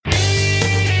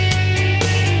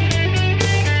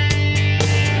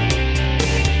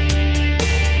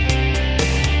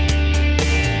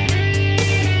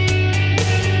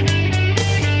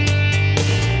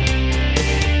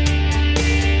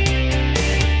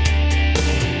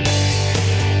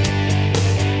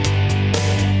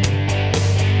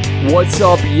What's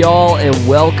up, y'all, and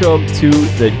welcome to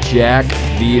the Jack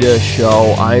Vita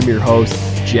Show. I'm your host,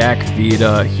 Jack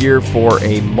Vita, here for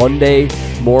a Monday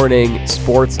morning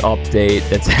sports update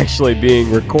that's actually being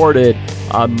recorded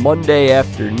on Monday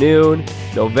afternoon,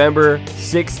 November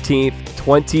 16th,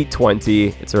 2020.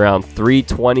 It's around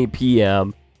 3:20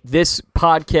 p.m. This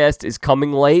podcast is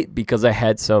coming late because I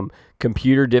had some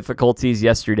computer difficulties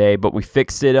yesterday, but we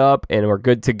fixed it up and we're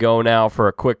good to go now for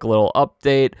a quick little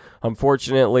update.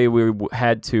 Unfortunately, we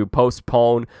had to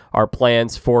postpone our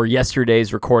plans for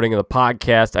yesterday's recording of the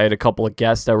podcast. I had a couple of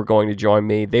guests that were going to join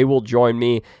me. They will join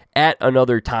me at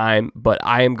another time, but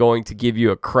I am going to give you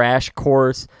a crash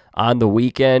course on the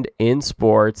weekend in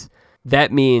sports.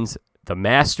 That means the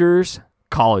Masters,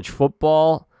 college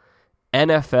football,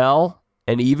 NFL,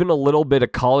 and even a little bit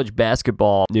of college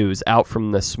basketball news out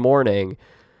from this morning.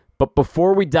 But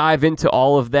before we dive into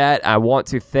all of that, I want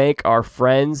to thank our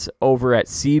friends over at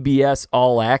CBS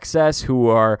All Access who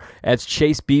are, as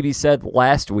Chase Beebe said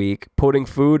last week, putting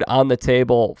food on the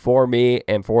table for me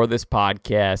and for this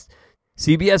podcast.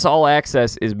 CBS All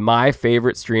Access is my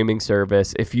favorite streaming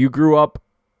service. If you grew up,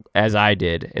 as I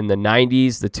did, in the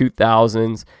 90s, the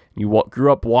 2000s, you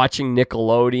grew up watching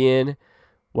Nickelodeon,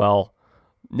 well,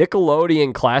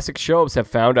 Nickelodeon classic shows have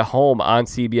found a home on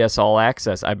CBS All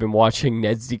Access. I've been watching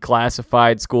Ned's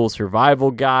Declassified, School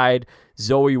Survival Guide,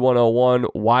 Zoe 101,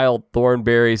 Wild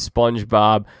Thornberrys,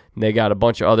 SpongeBob, and they got a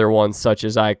bunch of other ones such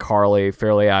as iCarly,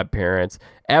 Fairly Odd Parents,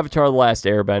 Avatar The Last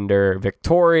Airbender,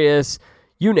 Victorious,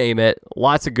 you name it.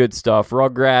 Lots of good stuff.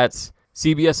 Rugrats.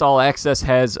 CBS All Access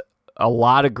has a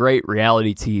lot of great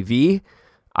reality TV.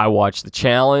 I watch The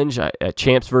Challenge,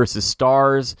 Champs vs.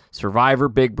 Stars, Survivor,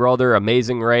 Big Brother,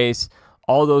 Amazing Race,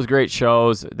 all those great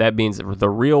shows. That means The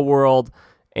Real World.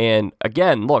 And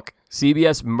again, look,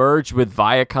 CBS merged with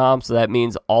Viacom, so that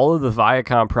means all of the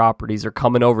Viacom properties are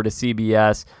coming over to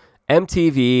CBS.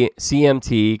 MTV,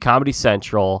 CMT, Comedy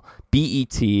Central,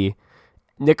 BET,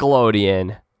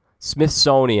 Nickelodeon,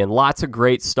 Smithsonian, lots of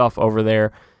great stuff over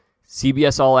there.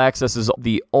 CBS All Access is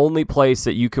the only place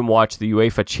that you can watch the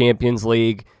UEFA Champions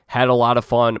League. Had a lot of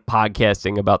fun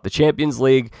podcasting about the Champions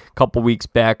League a couple weeks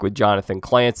back with Jonathan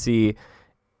Clancy.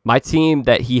 My team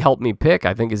that he helped me pick,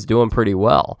 I think, is doing pretty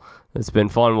well. It's been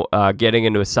fun getting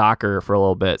into soccer for a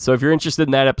little bit. So if you're interested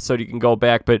in that episode, you can go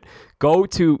back. But go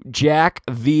to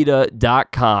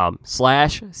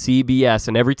jackvita.com/CBS.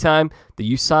 And every time that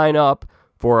you sign up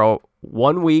for a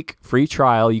 1-week free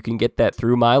trial, you can get that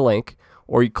through my link.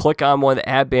 Or you click on one of the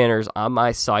ad banners on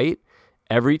my site.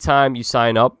 Every time you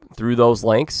sign up through those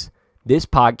links, this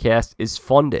podcast is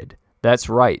funded. That's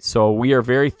right. So we are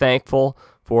very thankful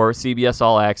for CBS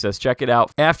All Access. Check it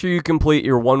out. After you complete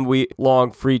your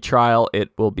 1-week-long free trial,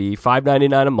 it will be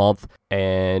 $5.99 a month,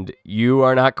 and you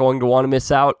are not going to want to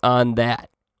miss out on that.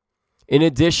 In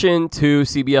addition to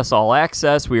CBS All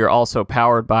Access, we are also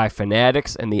powered by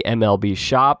Fanatics and the MLB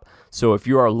Shop. So if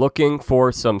you are looking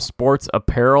for some sports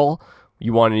apparel,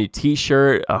 you want a new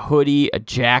t-shirt, a hoodie, a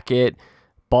jacket,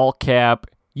 ball cap,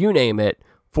 you name it,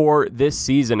 for this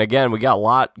season. Again, we got a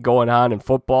lot going on in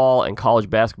football, and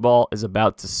college basketball is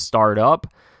about to start up.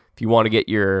 If you want to get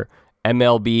your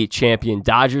MLB champion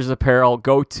Dodgers apparel,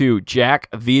 go to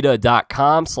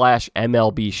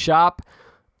jackvita.com/MLB shop.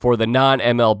 For the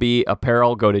non-MLB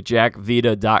apparel, go to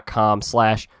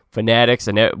jackvita.com/Fanatics.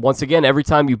 And once again, every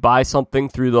time you buy something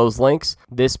through those links,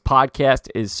 this podcast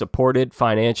is supported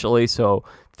financially. So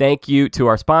thank you to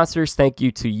our sponsors. Thank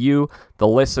you to you, the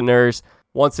listeners.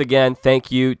 Once again,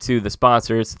 thank you to the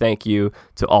sponsors. Thank you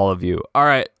to all of you. All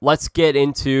right, let's get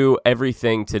into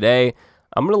everything today.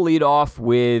 I'm going to lead off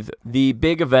with the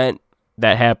big event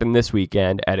that happened this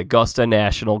weekend at Augusta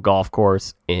National Golf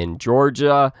Course in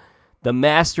Georgia. The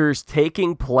Masters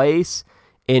taking place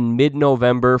in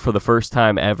mid-November for the first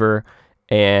time ever.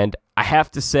 And I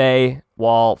have to say,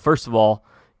 well, first of all,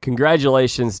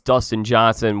 congratulations, Dustin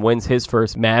Johnson wins his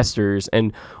first Masters.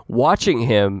 And watching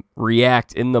him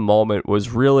react in the moment was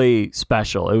really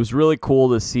special. It was really cool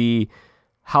to see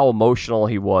how emotional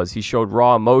he was. He showed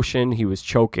raw emotion. He was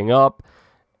choking up.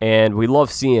 And we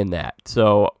love seeing that.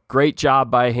 So great job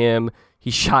by him.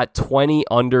 He shot 20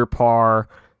 under par.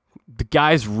 The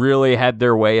guys really had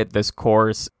their way at this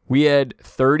course. We had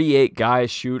 38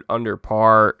 guys shoot under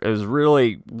par. It was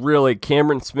really,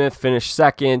 Cameron Smith finished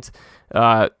second,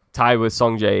 tied with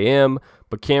Sungjae Im.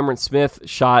 But Cameron Smith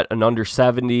shot an under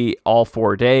 70 all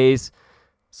 4 days.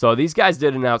 So these guys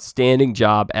did an outstanding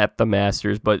job at the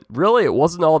Masters. But really, it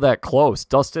wasn't all that close.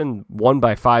 Dustin won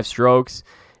by 5 strokes.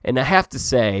 And I have to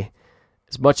say,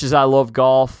 as much as I love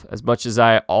golf, as much as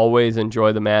I always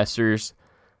enjoy the Masters,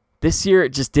 this year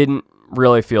it just didn't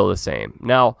really feel the same.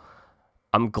 Now,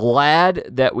 I'm glad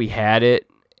that we had it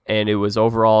and it was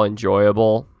overall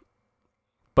enjoyable.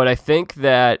 But I think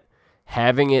that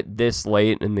having it this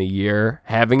late in the year,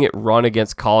 having it run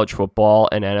against college football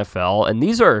and NFL,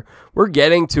 and we're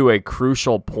getting to a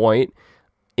crucial point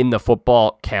in the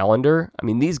football calendar. I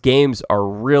mean, these games are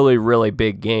really, really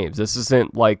big games. This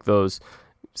isn't like those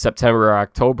September or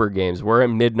October games. We're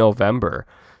in mid-November.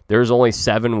 There's only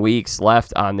 7 weeks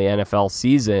left on the NFL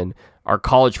season. Our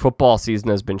college football season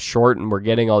has been shortened. We're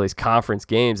getting all these conference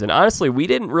games. And honestly, we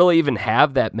didn't really even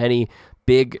have that many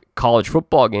big college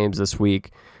football games this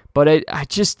week. But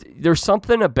there's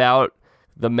something about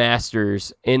the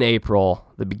Masters in April,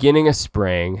 the beginning of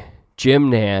spring,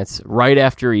 Jim Nantz, right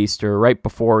after Easter, right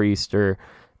before Easter,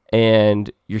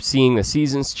 and you're seeing the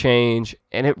seasons change,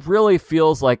 and it really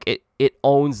feels like it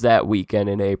owns that weekend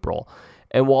in April.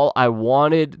 And while I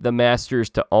wanted the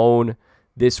Masters to own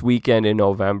this weekend in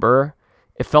November,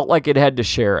 it felt like it had to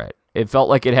share it. It felt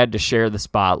like it had to share the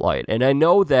spotlight. And I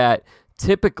know that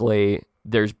typically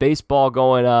there's baseball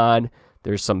going on,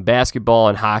 there's some basketball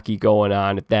and hockey going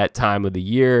on at that time of the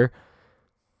year,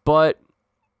 but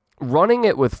running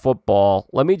it with football,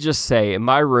 let me just say, in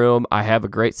my room, I have a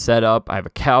great setup. I have a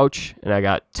couch, and I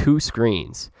got 2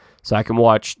 screens. So I can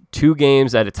watch 2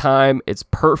 games at a time. It's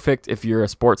perfect if you're a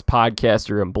sports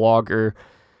podcaster and blogger.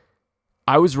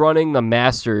 I was running the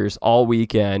Masters all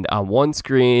weekend on one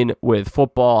screen with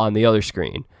football on the other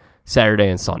screen, Saturday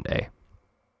and Sunday.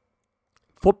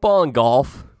 Football and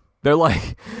golf, they're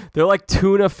like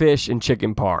tuna fish and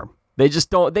chicken parm. They just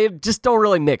don't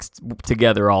really mix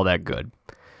together all that good.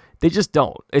 They just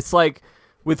don't. It's like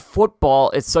with football,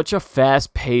 it's such a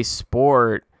fast-paced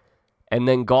sport, and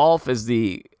then golf is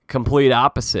the complete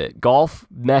opposite. Golf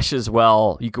meshes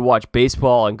well. You could watch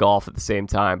baseball and golf at the same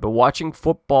time, but watching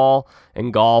football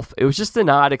and golf, it was just an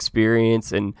odd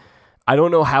experience, and I don't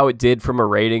know how it did from a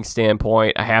rating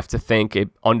standpoint. I have to think it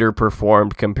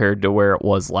underperformed compared to where it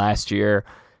was last year.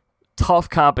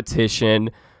 Tough competition.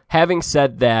 Having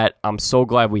said that, I'm so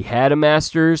glad we had a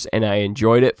Masters, and I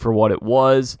enjoyed it for what it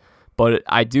was. But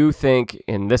I do think,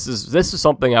 and this is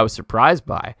something I was surprised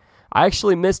by, I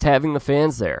actually missed having the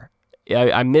fans there.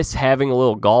 I miss having a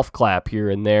little golf clap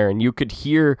here and there, and you could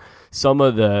hear some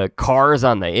of the cars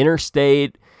on the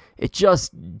interstate. It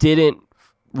just didn't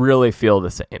really feel the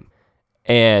same.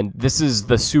 And this is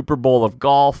the Super Bowl of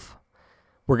golf.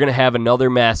 We're going to have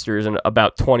another Masters in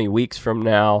about 20 weeks from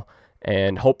now,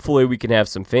 and hopefully we can have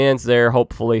some fans there.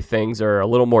 Hopefully things are a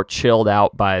little more chilled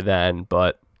out by then,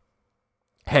 but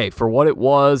hey, for what it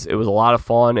was a lot of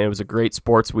fun, and it was a great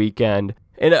sports weekend.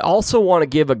 And I also want to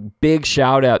give a big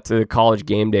shout out to the College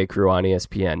Game Day crew on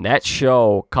ESPN. That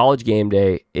show, College Game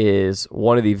Day, is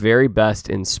one of the very best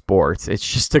in sports. It's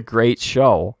just a great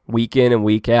show, week in and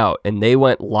week out. And they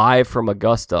went live from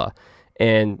Augusta,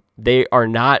 and they are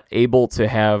not able to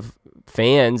have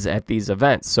fans at these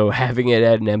events. So having it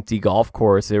at an empty golf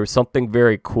course, there was something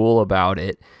very cool about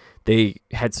it. They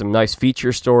had some nice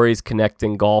feature stories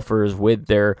connecting golfers with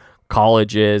their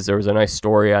colleges. There was a nice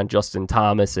story on Justin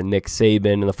Thomas and Nick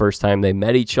Saban and the first time they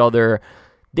met each other.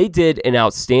 They did an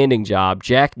outstanding job.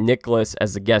 Jack Nicklaus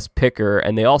as the guest picker,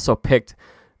 and they also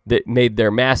made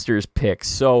their Masters picks.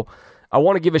 So I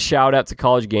want to give a shout out to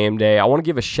College Game Day. I want to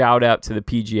give a shout out to the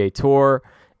PGA Tour,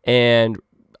 and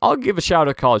I'll give a shout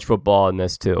out to college football in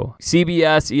this too.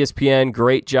 CBS, ESPN,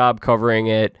 great job covering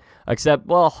it. Except,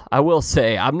 well, I will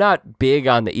say I'm not big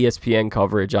on the ESPN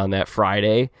coverage on that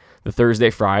Friday, the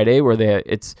Thursday, Friday, where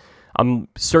I'm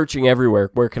searching everywhere.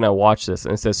 Where can I watch this?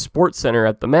 And it says Sports Center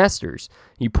at the Masters.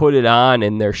 You put it on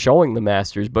and they're showing the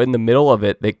Masters, but in the middle of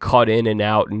it, they cut in and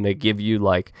out and they give you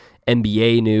like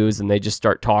NBA news and they just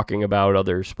start talking about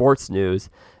other sports news.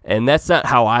 And that's not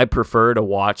how I prefer to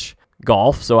watch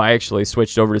golf. So I actually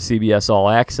switched over to CBS All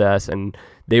Access, and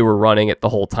they were running it the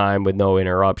whole time with no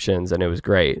interruptions, and it was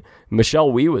great.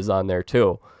 Michelle Wie was on there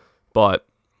too, but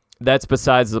that's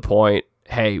besides the point.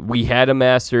 Hey, we had a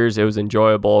Masters. It was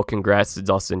enjoyable. Congrats to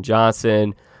Dustin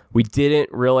Johnson. We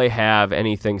didn't really have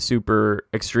anything super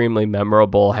extremely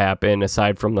memorable happen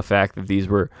aside from the fact that these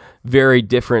were very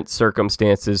different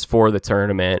circumstances for the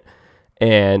tournament.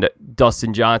 And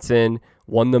Dustin Johnson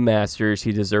won the Masters.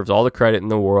 He deserves all the credit in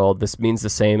the world. This means the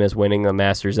same as winning the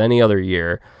Masters any other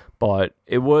year. But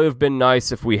it would have been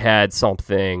nice if we had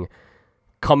something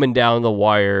coming down the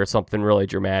wire, something really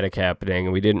dramatic happening,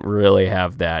 and we didn't really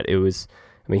have that.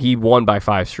 He won by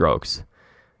 5 strokes.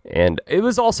 And it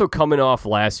was also coming off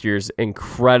last year's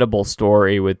incredible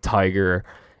story with Tiger,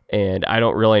 and I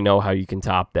don't really know how you can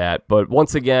top that. But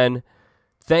once again,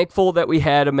 thankful that we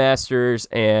had a Masters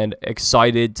and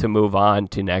excited to move on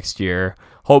to next year.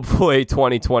 Hopefully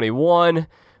 2021,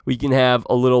 we can have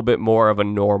a little bit more of a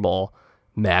normal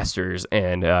Masters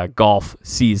and golf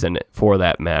season for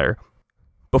that matter.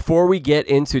 Before we get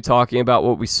into talking about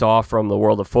what we saw from the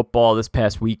world of football this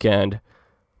past weekend,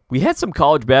 we had some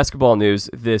college basketball news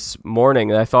this morning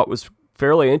that I thought was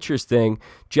fairly interesting.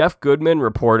 Jeff Goodman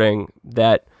reporting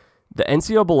that the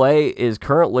NCAA is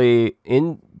currently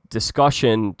in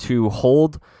discussion to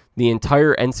hold the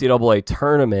entire NCAA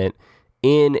tournament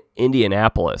in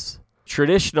Indianapolis.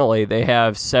 Traditionally, they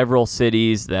have several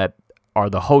cities that are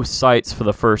the host sites for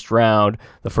the first round,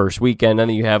 the first weekend, and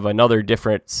then you have another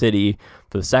different city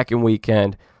for the second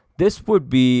weekend. This would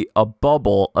be a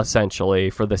bubble, essentially,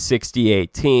 for the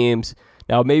 68 teams.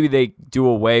 Now, maybe they do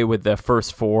away with the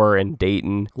first four in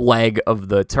Dayton leg of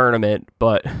the tournament,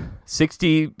 but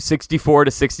 64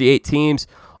 to 68 teams,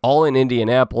 all in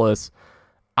Indianapolis.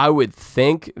 I would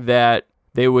think that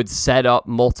they would set up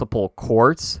multiple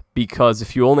courts, because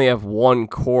if you only have one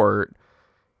court,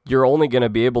 you're only going to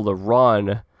be able to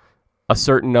run a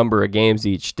certain number of games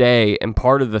each day. And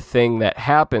part of the thing that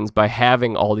happens by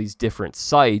having all these different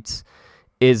sites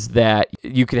is that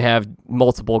you can have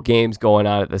multiple games going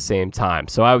on at the same time.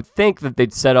 So I would think that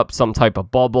they'd set up some type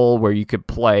of bubble where you could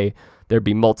play, there'd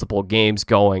be multiple games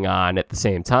going on at the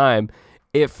same time.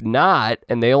 If not,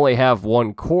 and they only have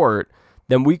one court,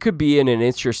 then we could be in an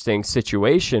interesting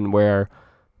situation where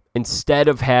instead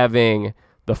of having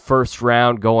the first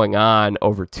round going on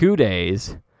over 2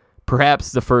 days,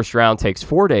 perhaps the first round takes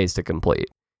 4 days to complete.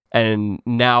 And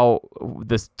now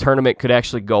this tournament could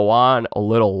actually go on a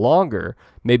little longer.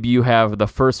 Maybe you have the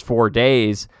first 4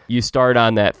 days, you start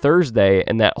on that Thursday,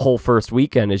 and that whole first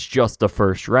weekend is just the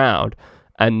first round.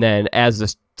 And then as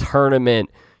this tournament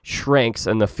shrinks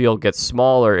and the field gets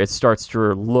smaller, it starts to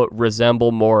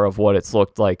resemble more of what it's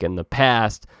looked like in the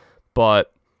past.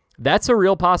 But that's a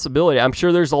real possibility. I'm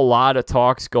sure there's a lot of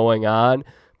talks going on,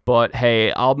 but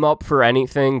hey, I'm up for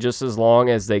anything just as long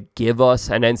as they give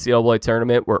us an NCAA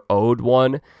tournament. We're owed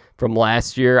one from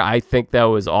last year. I think that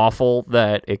was awful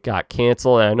that it got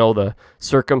canceled. And I know the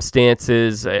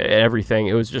circumstances, everything,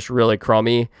 it was just really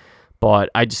crummy. But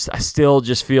I still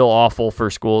just feel awful for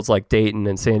schools like Dayton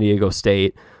and San Diego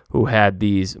State, who had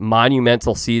these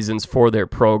monumental seasons for their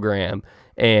program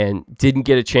and didn't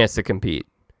get a chance to compete.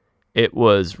 It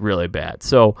was really bad.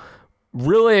 So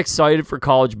really excited for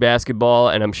college basketball,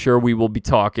 and I'm sure we will be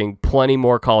talking plenty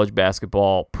more college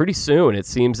basketball pretty soon. It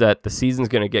seems that the season's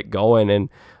going to get going in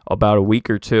about a week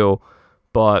or two.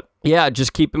 But yeah,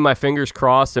 just keeping my fingers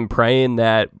crossed and praying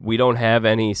that we don't have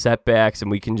any setbacks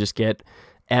and we can just get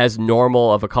as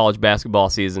normal of a college basketball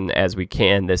season as we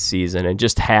can this season and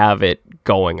just have it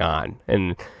going on.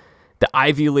 And the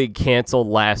Ivy League canceled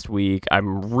last week.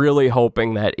 I'm really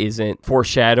hoping that isn't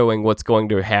foreshadowing what's going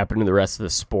to happen to the rest of the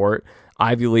sport.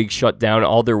 Ivy League shut down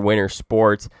all their winter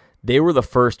sports. They were the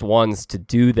first ones to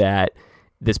do that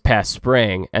this past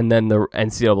spring, and then the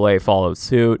NCAA followed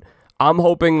suit. I'm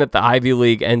hoping that the Ivy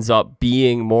League ends up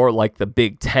being more like the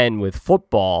Big Ten with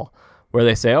football, where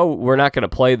they say, oh, we're not going to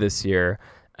play this year.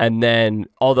 And then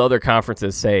all the other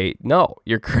conferences say, no,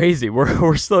 you're crazy.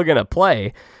 We're still going to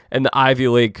play. And the Ivy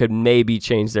League could maybe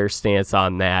change their stance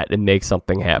on that and make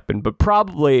something happen. But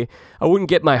probably I wouldn't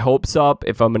get my hopes up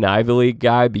if I'm an Ivy League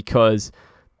guy, because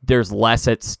there's less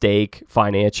at stake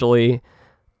financially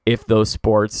if those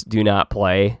sports do not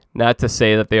play. Not to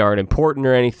say that they aren't important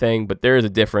or anything, but there is a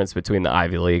difference between the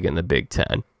Ivy League and the Big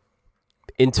Ten.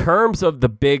 In terms of the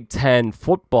Big Ten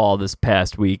football this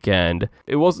past weekend,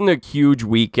 it wasn't a huge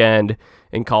weekend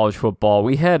in college football.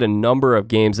 We had a number of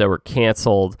games that were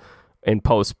canceled and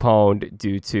postponed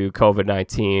due to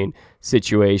COVID-19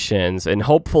 situations, and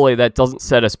hopefully that doesn't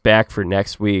set us back for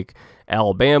next week.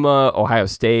 Alabama, Ohio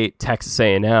State, Texas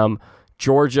A&M,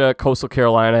 Georgia, Coastal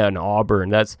Carolina, and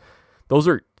Auburn. Those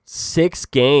are 6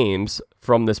 games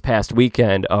from this past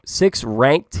weekend. 6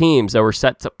 ranked teams that were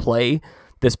set to play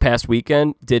this past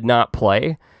weekend did not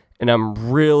play, and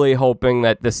I'm really hoping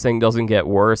that this thing doesn't get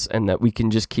worse and that we can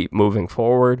just keep moving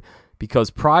forward.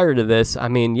 Because prior to this, I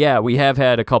mean, yeah, we have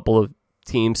had a couple of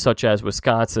teams such as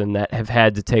Wisconsin that have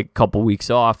had to take a couple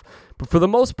weeks off. But for the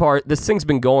most part, this thing's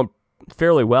been going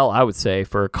fairly well, I would say,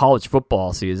 for a college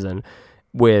football season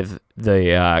with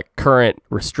the current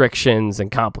restrictions and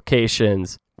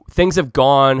complications. Things have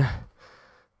gone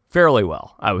fairly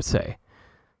well, I would say.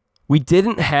 We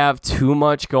didn't have too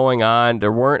much going on.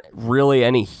 There weren't really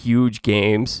any huge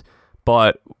games.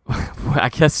 But I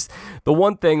guess the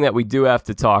one thing that we do have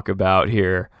to talk about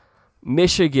here,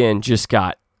 Michigan just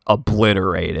got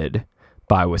obliterated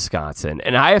by Wisconsin.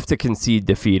 And I have to concede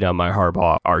defeat on my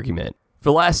Harbaugh argument.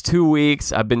 For the last 2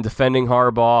 weeks, I've been defending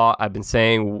Harbaugh. I've been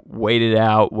saying, wait it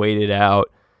out, wait it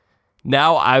out.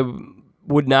 Now I'm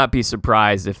would not be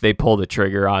surprised if they pull the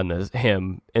trigger on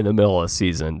him in the middle of the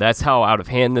season. That's how out of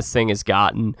hand this thing has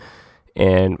gotten.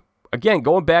 And again,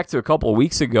 going back to a couple of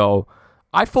weeks ago,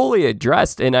 I fully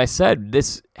addressed and I said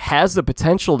this has the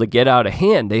potential to get out of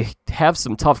hand. They have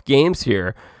some tough games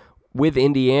here with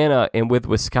Indiana and with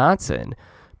Wisconsin.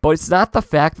 But it's not the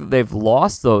fact that they've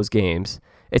lost those games.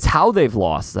 It's how they've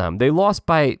lost them. They lost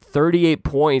by 38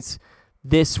 points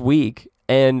this week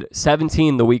and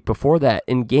 17 the week before that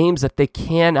in games that they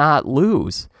cannot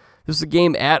lose. This was a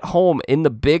game at home in the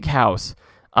Big House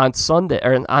on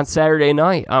Saturday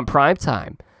night on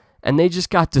primetime, and they just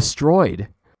got destroyed.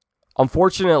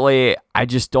 Unfortunately, I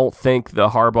just don't think the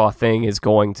Harbaugh thing is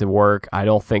going to work. I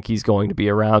don't think he's going to be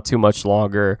around too much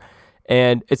longer.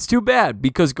 And it's too bad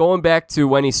because going back to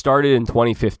when he started in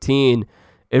 2015,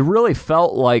 it really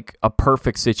felt like a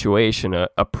perfect situation.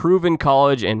 A proven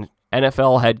college and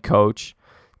NFL head coach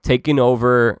taking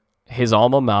over his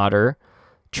alma mater,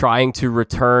 trying to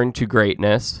return to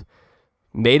greatness.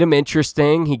 Made him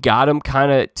interesting. He got him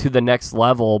kind of to the next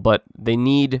level, but they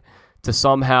need to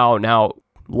somehow now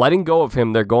letting go of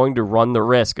him. They're going to run the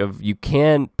risk of you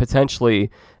can potentially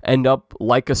end up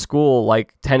like a school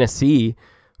like Tennessee,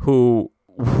 who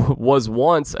was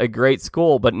once a great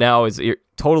school, but now is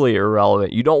totally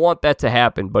irrelevant. You don't want that to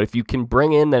happen, but if you can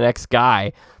bring in the next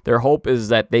guy, their hope is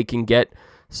that they can get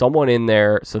someone in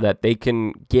there so that they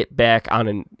can get back on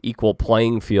an equal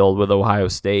playing field with Ohio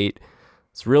State.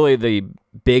 It's really the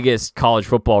biggest college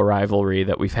football rivalry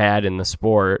that we've had in the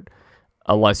sport,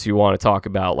 unless you want to talk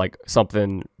about like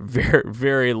something very,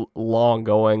 very long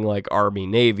going like Army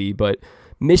Navy. But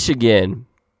Michigan,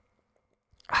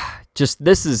 just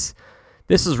this is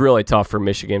really tough for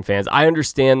Michigan fans. I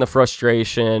understand the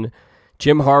frustration.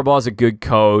 Jim Harbaugh is a good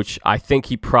coach. I think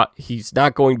he's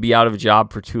not going to be out of a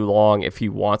job for too long if he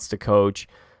wants to coach.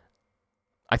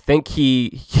 I think he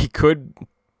could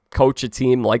coach a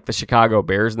team like the Chicago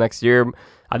Bears next year.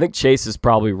 I think Chase is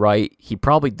probably right. He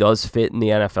probably does fit in the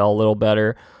NFL a little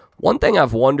better. One thing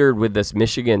I've wondered with this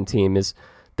Michigan team is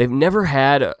they've never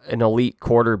had an elite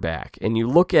quarterback. And you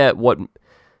look at what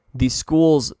these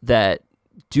schools that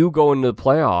do go into the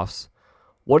playoffs,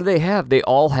 what do they have? They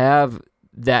all have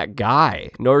that guy.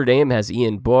 Notre Dame has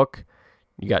Ian Book.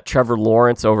 You got Trevor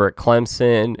Lawrence over at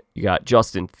Clemson. You got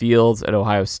Justin Fields at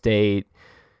Ohio State.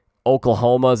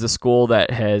 Oklahoma is a school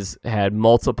that has had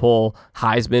multiple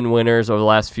Heisman winners over the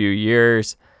last few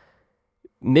years.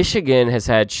 Michigan has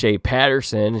had Shea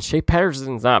Patterson. And Shea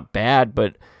Patterson's not bad,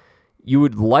 but you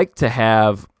would like to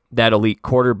have that elite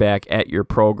quarterback at your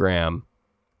program.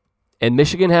 And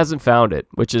Michigan hasn't found it,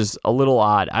 which is a little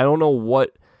odd. I don't know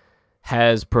what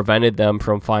has prevented them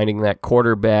from finding that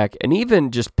quarterback and even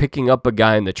just picking up a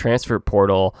guy in the transfer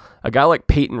portal. A guy like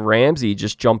Peyton Ramsey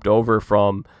just jumped over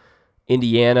from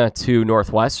Indiana to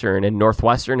Northwestern, and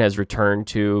Northwestern has returned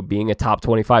to being a top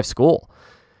 25 school.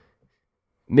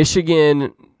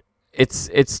 Michigan,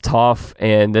 it's tough,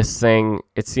 and this thing,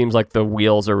 it seems like the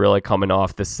wheels are really coming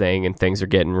off this thing and things are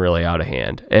getting really out of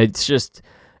hand. It's just,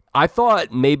 I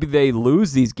thought maybe they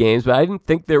lose these games, but I didn't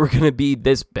think they were going to be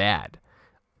this bad.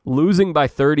 Losing by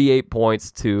 38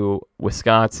 points to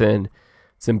Wisconsin,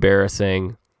 it's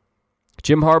embarrassing.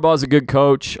 Jim Harbaugh is a good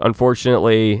coach.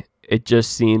 Unfortunately, it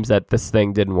just seems that this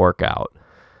thing didn't work out.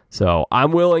 So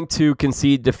I'm willing to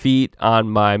concede defeat on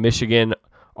my Michigan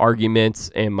arguments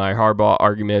and my Harbaugh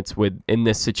arguments in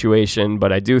this situation,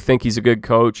 but I do think he's a good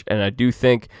coach, and I do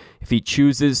think if he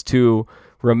chooses to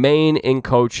remain in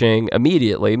coaching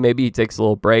immediately, maybe he takes a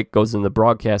little break, goes in the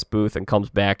broadcast booth, and comes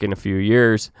back in a few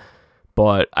years.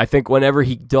 But I think whenever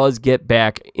he does get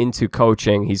back into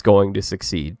coaching, he's going to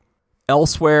succeed.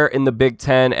 Elsewhere in the Big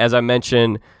Ten, as I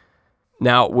mentioned,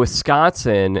 now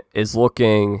Wisconsin is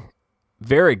looking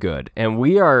very good. And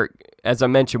we are, as I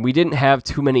mentioned, we didn't have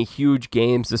too many huge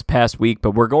games this past week,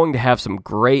 but we're going to have some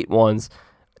great ones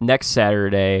next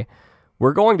Saturday.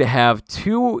 We're going to have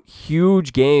two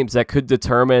huge games that could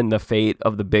determine the fate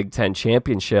of the Big Ten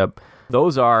championship.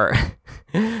 Those are,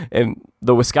 and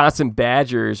the Wisconsin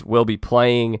Badgers will be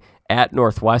playing at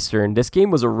Northwestern. This game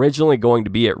was originally going to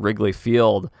be at Wrigley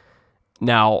Field.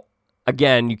 Now,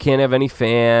 again, you can't have any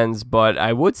fans, but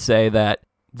I would say that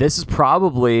this is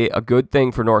probably a good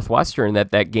thing for Northwestern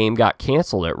that game got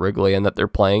canceled at Wrigley and that they're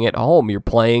playing at home. You're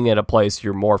playing at a place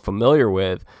you're more familiar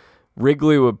with.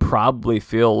 Wrigley would probably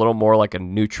feel a little more like a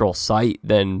neutral site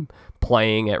than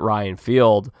playing at Ryan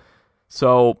Field.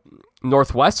 So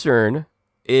Northwestern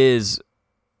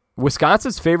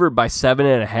Wisconsin's favored by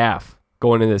 7.5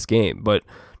 going into this game, but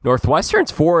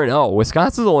Northwestern's 4-0.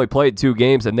 Wisconsin's only played 2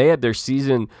 games, and they had their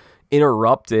season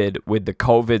interrupted with the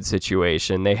COVID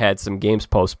situation. They had some games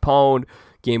postponed,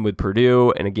 game with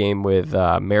Purdue and a game with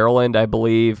Maryland, I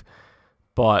believe.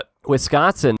 But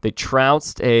Wisconsin, they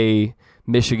trounced a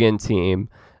Michigan team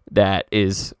that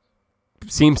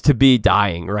seems to be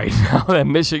dying right now. That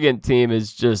Michigan team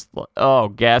is just,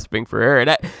 gasping for air.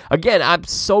 And again, I'm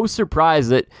so surprised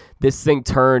that this thing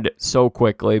turned so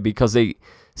quickly because they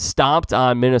stomped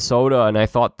on Minnesota, and I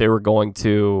thought they were going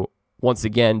to, once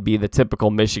again, be the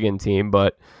typical Michigan team.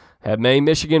 But I had many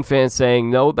Michigan fans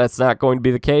saying, no, that's not going to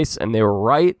be the case, and they were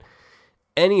right.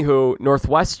 Anywho,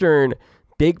 Northwestern,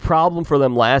 big problem for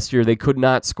them last year. They could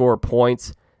not score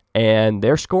points, and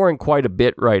they're scoring quite a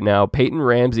bit right now. Peyton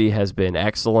Ramsey has been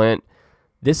excellent.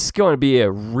 This is going to be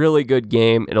a really good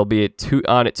game. It'll be at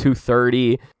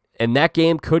 2:30, and that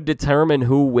game could determine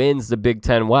who wins the Big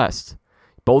Ten West.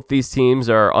 Both these teams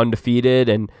are undefeated,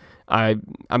 and I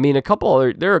mean,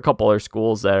 there are a couple other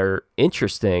schools that are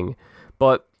interesting,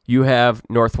 but you have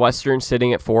Northwestern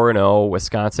sitting at 4-0,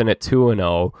 Wisconsin at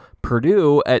 2-0,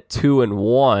 Purdue at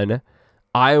 2-1,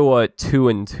 Iowa at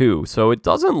 2-2. So it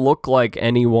doesn't look like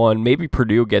anyone. Maybe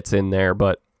Purdue gets in there,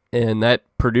 but in that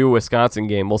Purdue-Wisconsin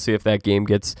game, we'll see if that game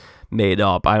gets made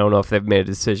up. I don't know if they've made a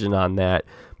decision on that.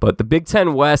 But the Big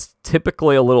Ten West,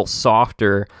 typically a little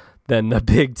softer than the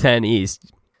Big Ten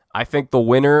East. I think the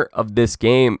winner of this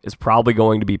game is probably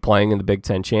going to be playing in the Big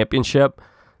Ten Championship.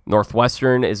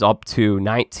 Northwestern is up to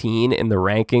 19 in the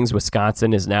rankings.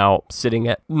 Wisconsin is now sitting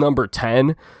at number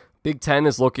 10. Big Ten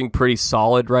is looking pretty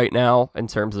solid right now in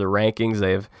terms of the rankings.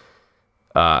 They have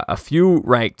a few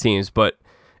ranked teams, but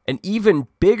an even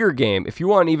bigger game, if you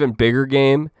want an even bigger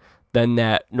game than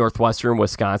that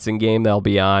Northwestern-Wisconsin game that'll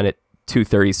be on at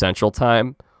 2:30 Central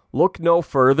Time, look no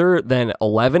further than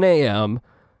 11 a.m.,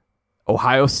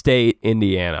 Ohio State,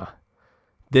 Indiana.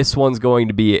 This one's going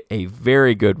to be a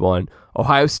very good one.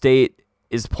 Ohio State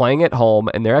is playing at home,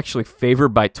 and they're actually favored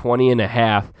by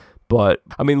 20.5. But,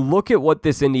 I mean, look at what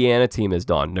this Indiana team has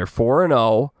done. They're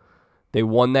 4-0. They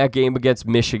won that game against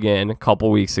Michigan a couple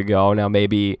weeks ago. Now,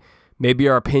 maybe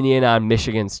our opinion on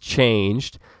Michigan's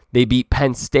changed. They beat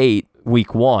Penn State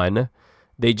week 1.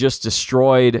 They just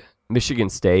destroyed Michigan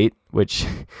State, which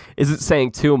isn't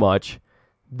saying too much.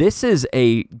 This is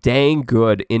a dang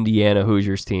good Indiana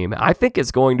Hoosiers team. I think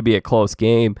it's going to be a close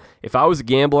game. If I was a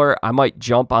gambler, I might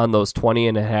jump on those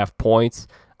 20.5 points.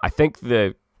 I think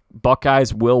the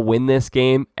Buckeyes will win this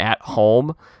game at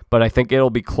home, but I think it'll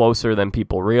be closer than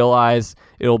people realize.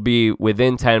 It'll be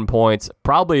within 10 points.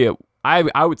 Probably,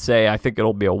 I would say, I think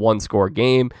it'll be a one-score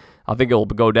game. I think it'll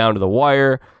go down to the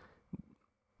wire.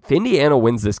 If Indiana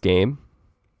wins this game,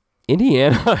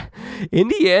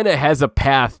 Indiana has a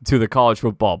path to the college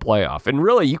football playoff. And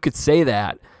really, you could say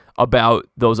that about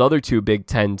those other two Big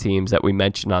Ten teams that we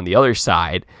mentioned on the other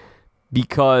side,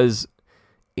 because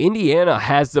Indiana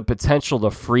has the potential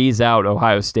to freeze out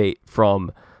Ohio State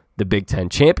from the Big Ten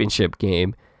championship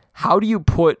game. How do you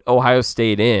put Ohio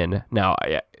State in? Now,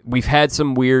 we've had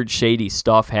some weird, shady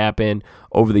stuff happen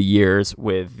over the years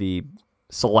with the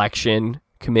selection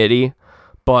committee,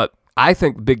 but I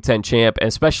think the Big Ten champ,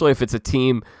 especially if it's a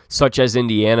team such as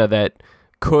Indiana that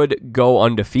could go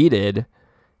undefeated,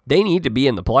 they need to be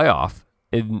in the playoff.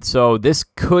 And so this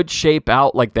could shape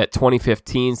out like that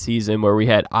 2015 season where we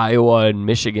had Iowa and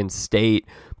Michigan State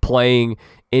playing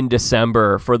in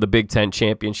December for the Big Ten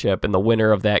championship, and the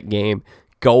winner of that game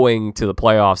going to the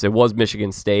playoffs. It was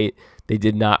Michigan State. They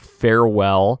did not fare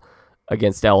well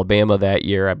against Alabama that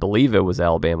year. I believe it was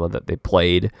Alabama that they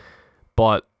played.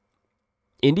 But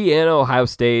Indiana, Ohio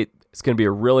State, it's going to be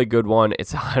a really good one.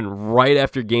 It's on right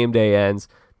after game day ends.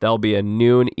 That'll be a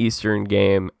noon Eastern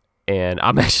game, and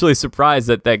I'm actually surprised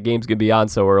that game's going to be on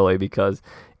so early because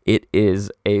it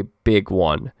is a big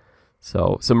one.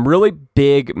 So some really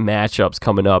big matchups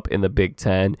coming up in the Big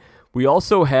Ten. We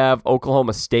also have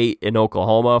Oklahoma State in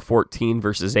Oklahoma, 14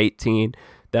 versus 18.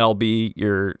 That'll be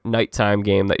your nighttime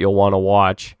game that you'll want to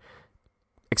watch.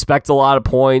 Expect a lot of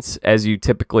points, as you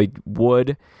typically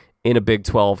would in a Big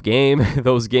 12 game.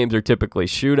 Those games are typically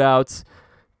shootouts,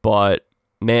 but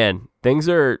man, things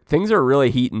are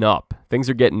really heating up. Things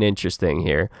are getting interesting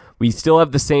here. We still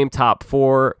have the same top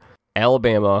four: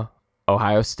 Alabama,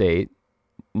 Ohio State,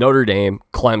 Notre Dame,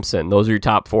 Clemson. Those are your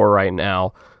top four right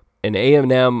now. And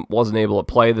A&M wasn't able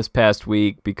to play this past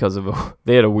week because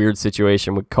they had a weird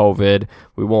situation with COVID.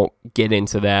 We won't get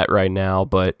into that right now,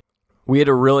 but we had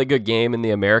a really good game in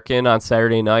the American on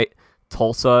Saturday night.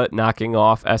 Tulsa knocking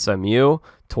off SMU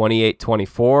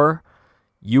 28-24.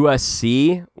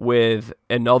 USC with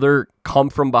another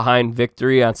come-from-behind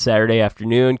victory on Saturday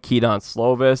afternoon. Keaton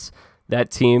Slovis. That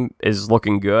team is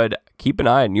looking good. Keep an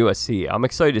eye on USC. I'm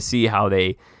excited to see how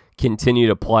they continue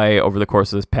to play over the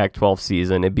course of this Pac-12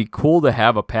 season. It'd be cool to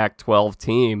have a Pac-12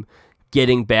 team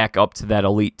getting back up to that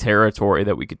elite territory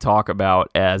that we could talk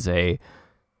about as a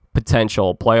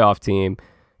potential playoff team.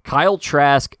 Kyle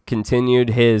Trask continued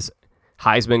his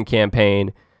Heisman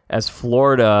campaign as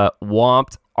Florida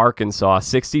whomped Arkansas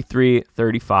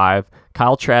 63-35.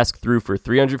 Kyle Trask threw for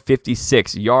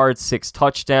 356 yards, 6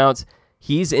 touchdowns.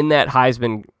 He's in that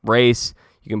Heisman race.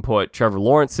 You can put Trevor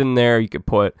Lawrence in there. You could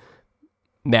put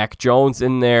Mac Jones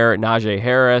in there, Najee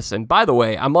Harris. And by the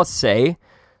way, I must say,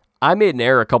 I made an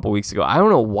error a couple weeks ago. I don't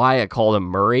know why I called him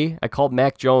Murray. I called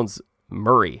Mac Jones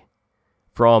Murray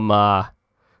from...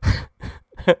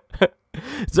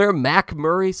 Is there a Mac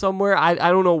Murray somewhere? I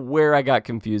don't know where I got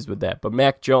confused with that. But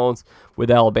Mac Jones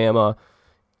with Alabama.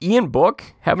 Ian Book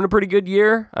having a pretty good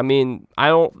year. I mean, I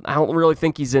don't really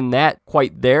think he's in that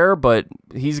quite there, but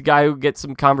he's a guy who gets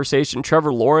some conversation.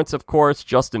 Trevor Lawrence, of course,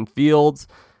 Justin Fields.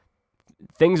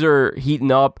 Things are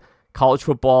heating up. College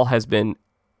football has been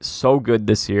so good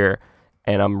this year,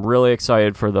 and I'm really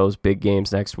excited for those big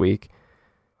games next week.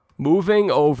 Moving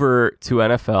over to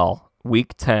NFL,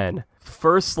 Week 10.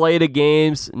 First slate of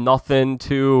games, nothing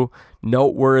too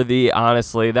noteworthy,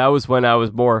 honestly. That was when I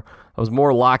was more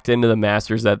locked into the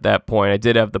Masters at that point. I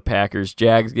did have the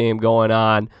Packers-Jags game going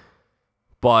on.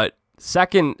 But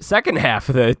second half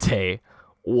of the day,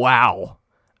 wow.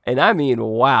 And I mean,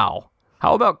 wow.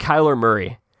 How about Kyler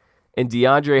Murray and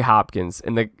DeAndre Hopkins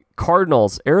and the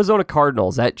Cardinals, Arizona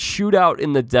Cardinals, that shootout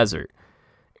in the desert?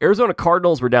 Arizona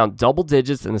Cardinals were down double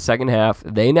digits in the second half.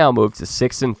 They now moved to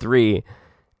 6-3.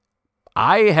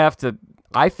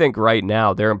 I think right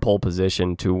now they're in pole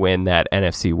position to win that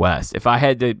NFC West. If I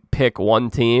had to pick one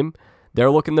team,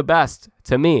 they're looking the best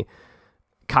to me.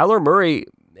 Kyler Murray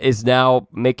is now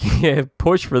making a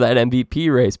push for that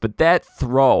MVP race, but that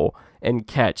throw and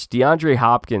catch, DeAndre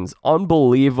Hopkins,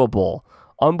 unbelievable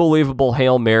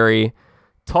Hail Mary.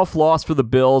 Tough loss for the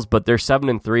Bills, but they're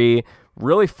 7-3.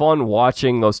 Really fun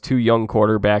watching those two young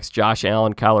quarterbacks, Josh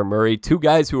Allen, Kyler Murray, two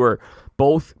guys who are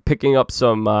both picking up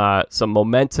some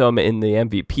momentum in the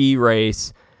MVP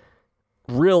race.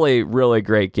 Really, really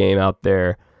great game out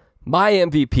there. My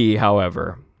MVP,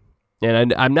 however,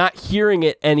 and I'm not hearing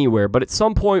it anywhere, but at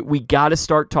some point we got to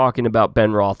start talking about Ben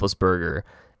Roethlisberger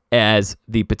as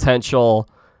the potential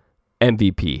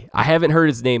MVP. I haven't heard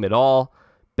his name at all.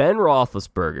 Ben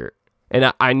Roethlisberger.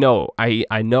 And I know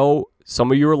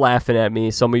some of you are laughing at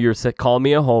me. Some of you are calling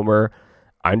me a homer.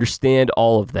 I understand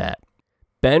all of that.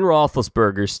 Ben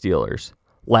Roethlisberger's Steelers,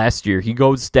 last year, he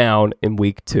goes down in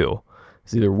week 2.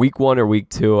 It's either week 1 or week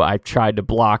 2. I tried to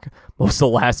block most of the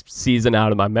last season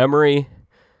out of my memory.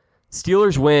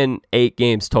 Steelers win 8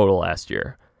 games total last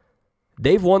year.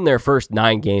 They've won their first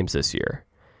 9 games this year.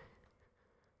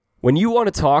 When you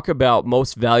want to talk about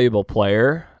most valuable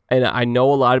player, and I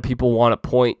know a lot of people want to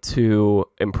point to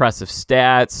impressive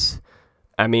stats.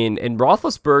 I mean, and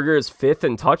Roethlisberger is 5th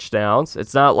in touchdowns.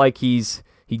 It's not like he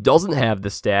doesn't have the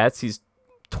stats. He's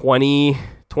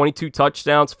 22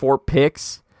 touchdowns, 4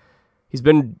 picks. He's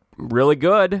been really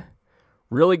good.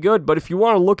 Really good. But if you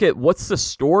want to look at what's the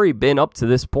story been up to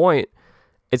this point,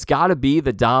 it's got to be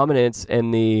the dominance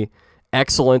and the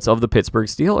excellence of the Pittsburgh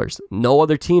Steelers. No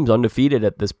other team's undefeated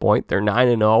at this point. They're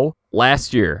 9-0.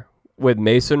 Last year, with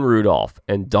Mason Rudolph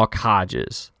and Duck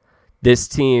Hodges, this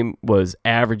team was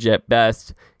average at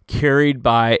best, carried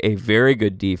by a very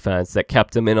good defense that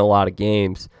kept them in a lot of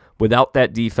games. Without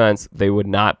that defense, they would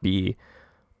not be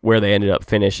where they ended up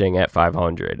finishing at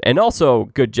 500. And also,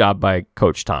 good job by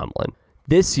Coach Tomlin.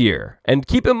 This year, and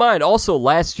keep in mind, also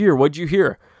last year, what'd you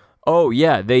hear? Oh,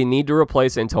 yeah, they need to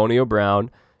replace Antonio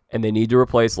Brown, and they need to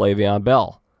replace Le'Veon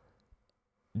Bell.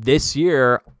 This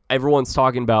year, everyone's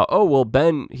talking about, oh, well,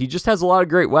 Ben, he just has a lot of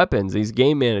great weapons. He's a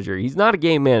game manager. He's not a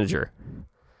game manager.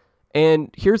 And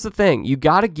here's the thing. You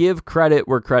got to give credit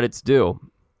where credit's due.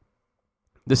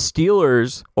 The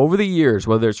Steelers, over the years,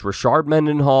 whether it's Rashard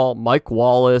Mendenhall, Mike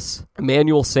Wallace,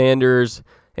 Emmanuel Sanders,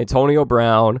 Antonio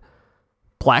Brown,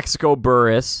 Plaxico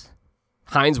Burress,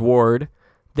 Hines Ward,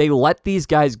 they let these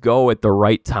guys go at the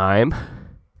right time,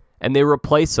 and they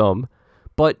replace them.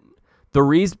 But the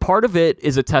reason, part of it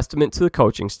is a testament to the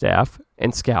coaching staff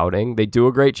and scouting. They do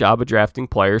a great job of drafting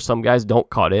players. Some guys don't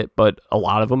cut it, but a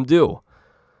lot of them do.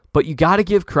 But you got to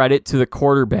give credit to the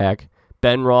quarterback,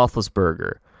 Ben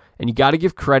Roethlisberger. And you got to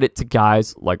give credit to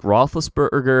guys like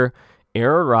Roethlisberger,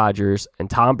 Aaron Rodgers, and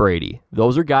Tom Brady.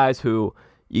 Those are guys who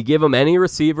you give them any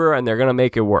receiver and they're going to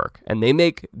make it work. And they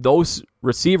make those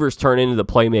receivers turn into the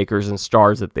playmakers and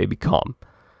stars that they become.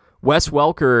 Wes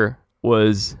Welker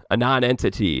was a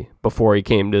non-entity before he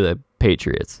came to the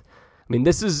Patriots. I mean,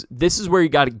 this is where you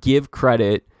got to give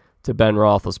credit to Ben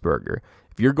Roethlisberger.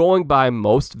 If you're going by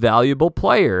most valuable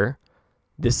player,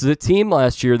 this is a team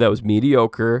last year that was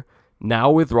mediocre.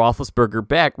 Now with Roethlisberger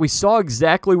back, we saw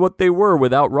exactly what they were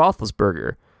without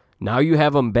Roethlisberger. Now you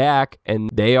have them back,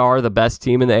 and they are the best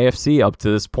team in the AFC up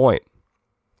to this point.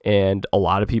 And a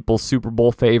lot of people's Super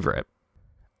Bowl favorite.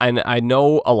 And I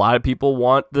know a lot of people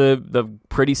want the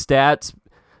pretty stats.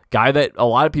 Guy that a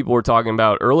lot of people were talking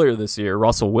about earlier this year,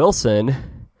 Russell Wilson.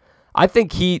 I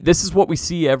think this is what we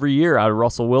see every year out of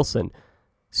Russell Wilson.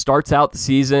 Starts out the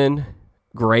season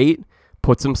great,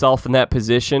 puts himself in that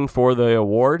position for the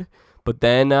award, but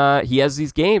then he has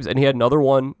these games, and he had another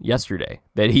one yesterday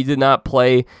that he did not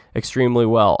play extremely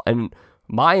well. And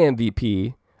my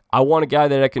MVP, I want a guy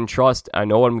that I can trust. I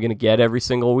know what I'm going to get every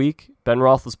single week. Ben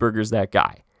Roethlisberger's that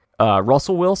guy.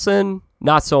 Russell Wilson,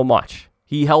 not so much.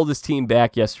 He held his team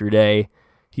back yesterday.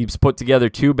 He's put together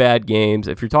 2 bad games.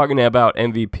 If you're talking about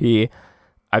MVP,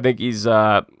 I think he's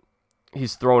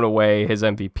thrown away his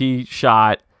MVP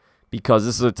shot because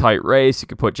this is a tight race. You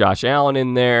could put Josh Allen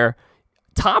in there.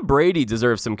 Tom Brady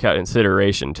deserves some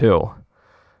consideration too.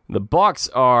 The Bucs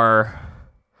are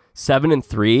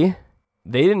 7-3.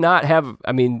 They did not have,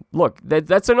 look,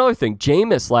 that's another thing.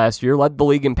 Jameis last year led the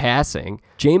league in passing.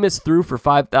 Jameis threw for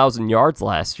 5,000 yards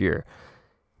last year.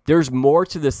 There's more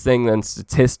to this thing than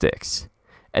statistics.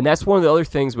 And that's one of the other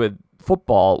things with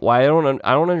football, why I don't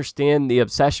understand the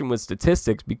obsession with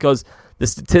statistics, because the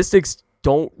statistics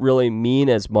don't really mean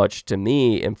as much to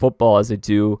me in football as they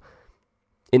do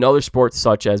in other sports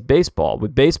such as baseball.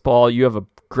 With baseball, you have a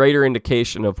greater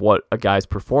indication of what a guy's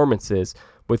performance is.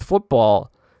 With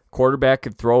football, quarterback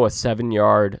could throw a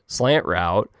 7-yard slant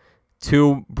route,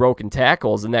 2 broken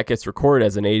tackles, and that gets recorded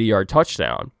as an 80-yard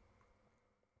touchdown.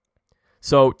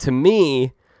 So to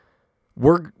me,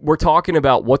 we're talking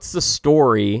about what's the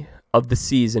story of the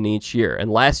season each year. And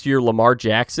last year, Lamar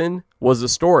Jackson was the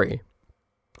story.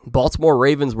 Baltimore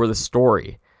Ravens were the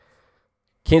story.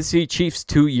 Kansas City Chiefs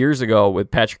 2 years ago with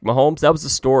Patrick Mahomes, that was the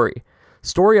story.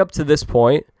 Story up to this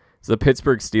point is the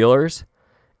Pittsburgh Steelers.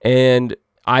 And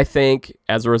I think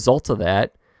as a result of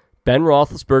that, Ben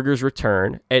Roethlisberger's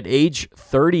return at age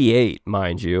 38,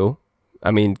 mind you.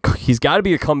 He's got to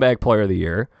be a comeback player of the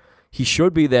year. He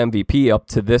should be the MVP up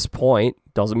to this point.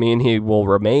 Doesn't mean he will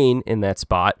remain in that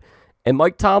spot. And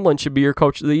Mike Tomlin should be your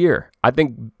coach of the year. I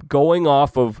think going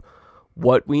off of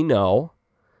what we know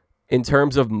in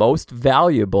terms of most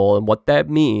valuable and what that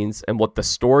means and what the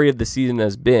story of the season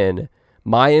has been,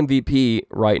 my MVP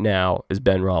right now is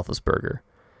Ben Roethlisberger.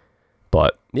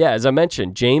 But yeah, as I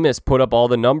mentioned, Jameis put up all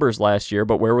the numbers last year,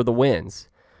 but where were the wins?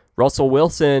 Russell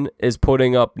Wilson is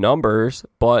putting up numbers,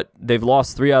 but they've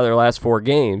lost 3 out of their last 4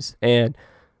 games, and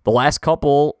the last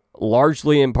couple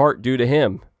largely in part due to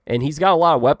him. And he's got a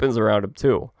lot of weapons around him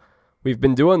too. We've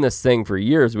been doing this thing for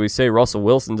years. We say Russell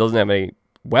Wilson doesn't have any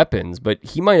weapons, but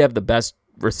he might have the best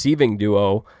receiving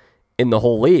duo in the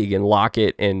whole league in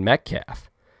Lockett and Metcalf.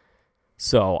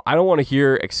 So I don't want to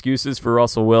hear excuses for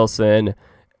Russell Wilson,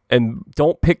 and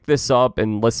don't pick this up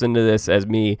and listen to this as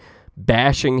me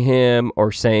bashing him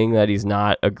or saying that he's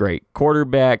not a great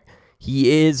quarterback.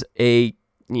 He is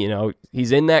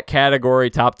he's in that category,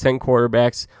 top 10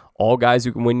 quarterbacks, all guys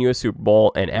who can win you a Super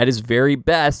Bowl, and at his very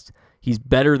best, he's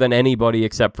better than anybody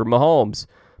except for Mahomes.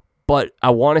 But I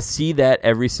want to see that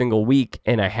every single week,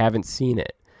 and I haven't seen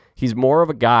it. He's more of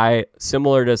a guy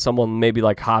similar to someone maybe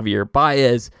like Javier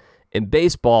Baez in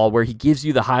baseball, where he gives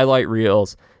you the highlight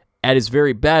reels. At his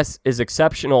very best is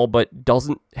exceptional, but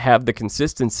doesn't have the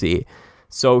consistency.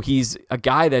 So he's a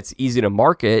guy that's easy to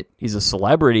market. He's a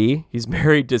celebrity. He's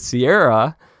married to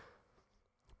Sierra.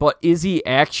 But is he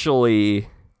actually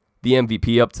the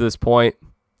MVP up to this point?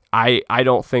 I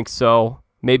don't think so.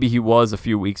 Maybe he was a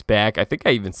few weeks back. I think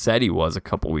I even said he was a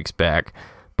couple weeks back.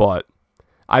 But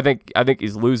I think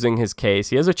he's losing his case.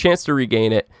 He has a chance to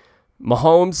regain it.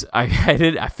 Mahomes,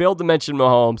 I failed to mention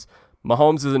Mahomes.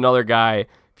 Mahomes is another guy.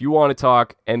 If you want to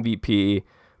talk MVP,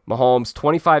 Mahomes,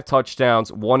 25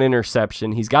 touchdowns, 1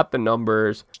 interception. He's got the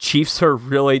numbers. Chiefs are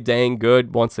really dang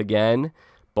good once again.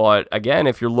 But again,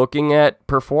 if you're looking at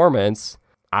performance,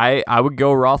 I would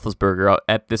go Roethlisberger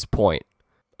at this point.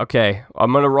 Okay,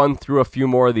 I'm going to run through a few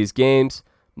more of these games.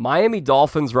 Miami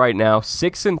Dolphins right now,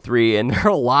 6-3, and there are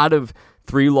a lot of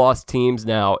 3-loss teams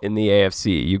now in the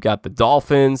AFC. You've got the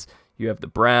Dolphins, you have the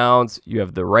Browns, you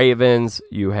have the Ravens,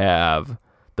 you have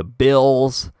the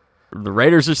Bills. The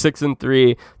Raiders are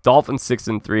 6-3, Dolphins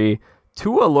 6-3.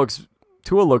 Tua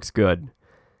looks good.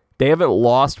 They haven't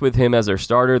lost with him as their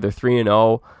starter. They're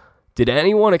 3-0. Did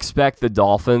anyone expect the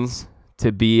Dolphins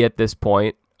to be at this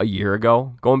point a year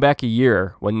ago? Going back a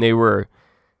year when they were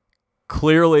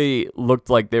clearly looked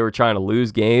like they were trying to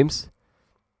lose games.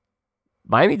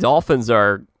 Miami Dolphins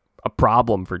are a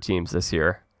problem for teams this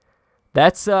year.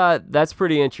 That's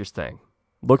pretty interesting.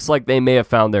 Looks like they may have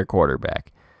found their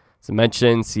quarterback. As I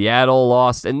mentioned, Seattle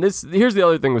lost, and here's the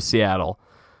other thing with Seattle.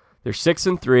 They're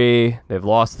 6-3. They've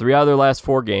lost 3 out of their last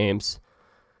 4 games.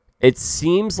 It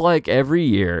seems like every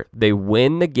year they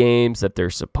win the games that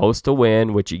they're supposed to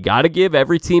win, which you got to give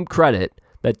every team credit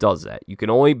that does that. You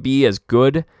can only be as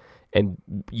good, and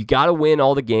you got to win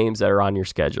all the games that are on your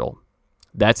schedule.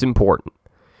 That's important.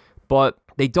 But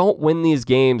they don't win these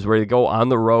games where they go on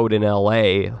the road in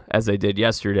LA, as they did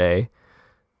yesterday.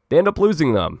 They end up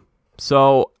losing them.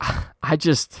 So I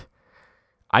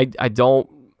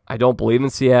don't believe in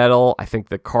Seattle. I think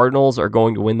the Cardinals are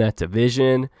going to win that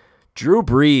division. Drew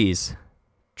Brees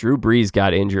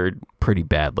got injured pretty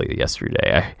badly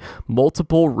yesterday.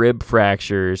 Multiple rib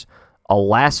fractures, a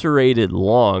lacerated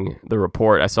lung,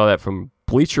 I saw that from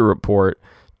Bleacher Report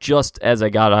just as I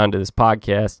got onto this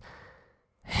podcast.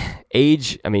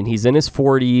 Age, he's in his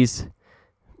 40s.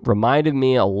 Reminded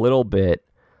me a little bit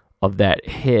of that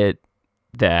hit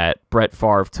that Brett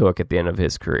Favre took at the end of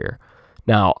his career.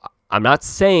 Now, I'm not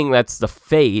saying that's the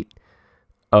fate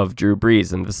of Drew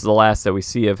Brees, and this is the last that we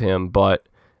see of him, but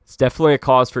it's definitely a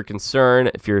cause for concern.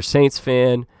 If you're a Saints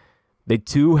fan, they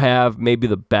do have maybe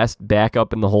the best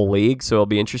backup in the whole league, so it'll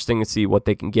be interesting to see what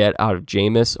they can get out of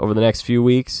Jameis over the next few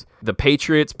weeks. The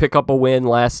Patriots pick up a win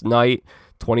last night,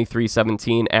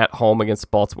 23-17 at home against the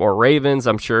Baltimore Ravens.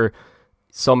 I'm sure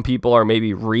some people are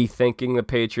maybe rethinking the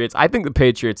Patriots. I think the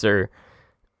Patriots are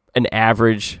an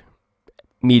average,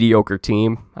 mediocre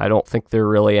team. I don't think they're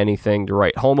really anything to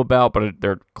write home about, but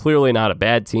they're clearly not a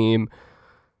bad team.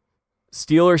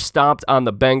 Steelers stomped on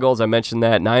the Bengals. I mentioned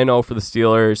that. 9-0 for the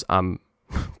Steelers. I'm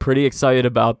pretty excited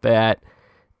about that.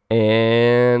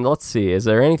 And let's see. Is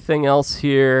there anything else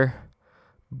here?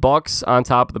 Bucks on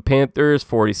top of the Panthers,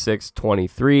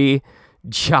 46-23.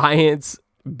 Giants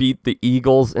beat the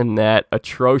Eagles in that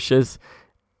atrocious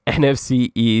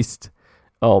NFC East.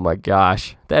 Oh my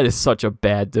gosh. That is such a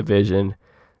bad division.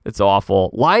 It's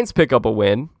awful. Lions pick up a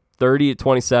win,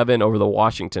 30-27 over the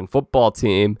Washington football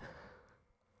team.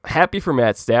 Happy for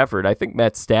Matt Stafford. I think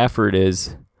Matt Stafford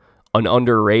is an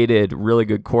underrated, really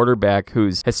good quarterback who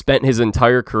has spent his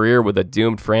entire career with a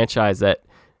doomed franchise that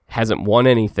hasn't won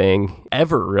anything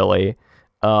ever, really.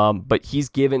 But he's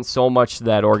given so much to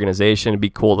that organization. It'd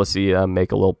be cool to see them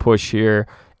make a little push here.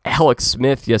 Alex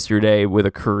Smith yesterday with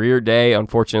a career day.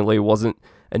 Unfortunately, wasn't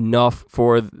enough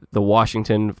for the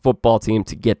Washington football team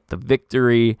to get the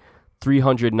victory.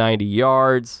 390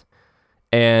 yards.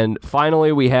 And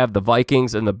finally, we have the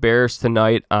Vikings and the Bears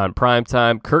tonight on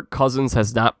primetime. Kirk Cousins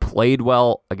has not played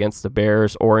well against the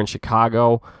Bears or in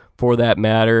Chicago, for that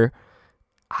matter.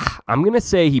 I'm going to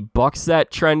say he bucks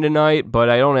that trend tonight, but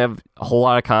I don't have a whole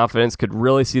lot of confidence. Could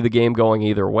really see the game going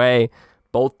either way.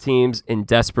 Both teams in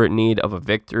desperate need of a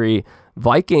victory.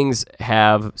 Vikings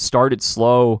have started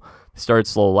slow. Started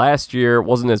slow last year. It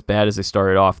wasn't as bad as they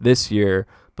started off this year,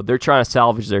 but they're trying to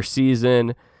salvage their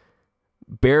season.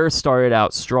 Bears started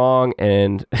out strong,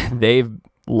 and they've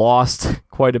lost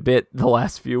quite a bit the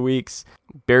last few weeks.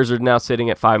 Bears are now sitting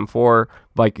at 5-4,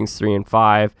 Vikings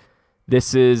 3-5.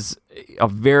 This is a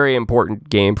very important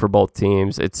game for both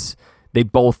teams. They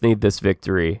both need this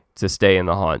victory to stay in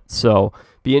the hunt. So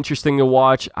be interesting to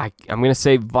watch. I'm going to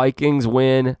say Vikings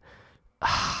win.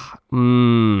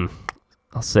 I'll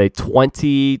say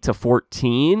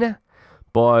 20-14.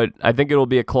 But I think it'll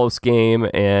be a close game,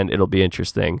 and it'll be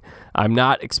interesting. I'm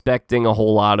not expecting a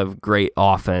whole lot of great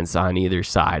offense on either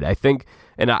side. I think,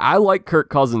 and I like Kirk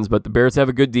Cousins, but the Bears have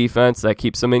a good defense that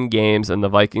keeps them in games, and the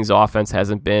Vikings offense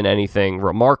hasn't been anything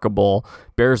remarkable.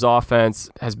 Bears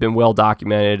offense has been well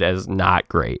documented as not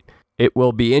great. It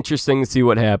will be interesting to see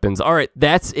what happens. All right,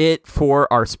 that's it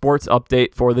for our sports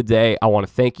update for the day. I want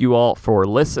to thank you all for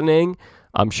listening.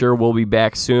 I'm sure we'll be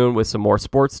back soon with some more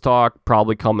sports talk,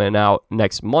 probably coming out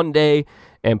next Monday,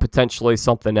 and potentially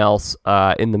something else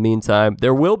in the meantime.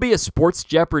 There will be a Sports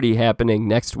Jeopardy happening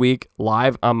next week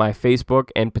live on my Facebook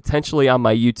and potentially on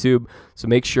my YouTube, so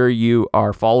make sure you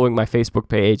are following my Facebook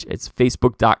page. It's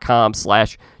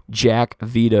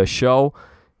facebook.com/JackVitaShow,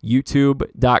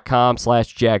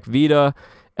 youtube.com/JackVita,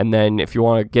 and then if you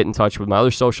want to get in touch with my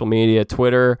other social media,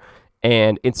 Twitter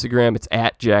and Instagram, it's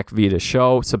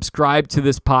 @JackVitaShow. Subscribe to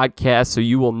this podcast so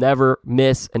you will never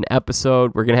miss an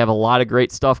episode. We're going to have a lot of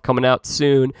great stuff coming out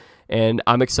soon, and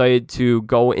I'm excited to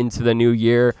go into the new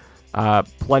year.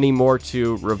 Plenty more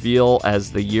to reveal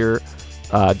as the year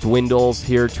dwindles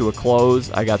here to a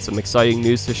close. I got some exciting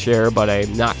news to share, but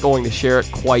I'm not going to share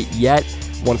it quite yet.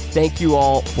 I want to thank you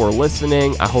all for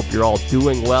listening. I hope you're all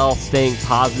doing well, staying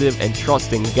positive, and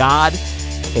trusting God.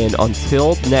 And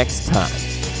until next time,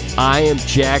 I am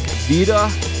Jack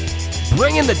Vita,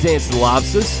 bringing the dancing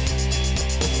lobsters.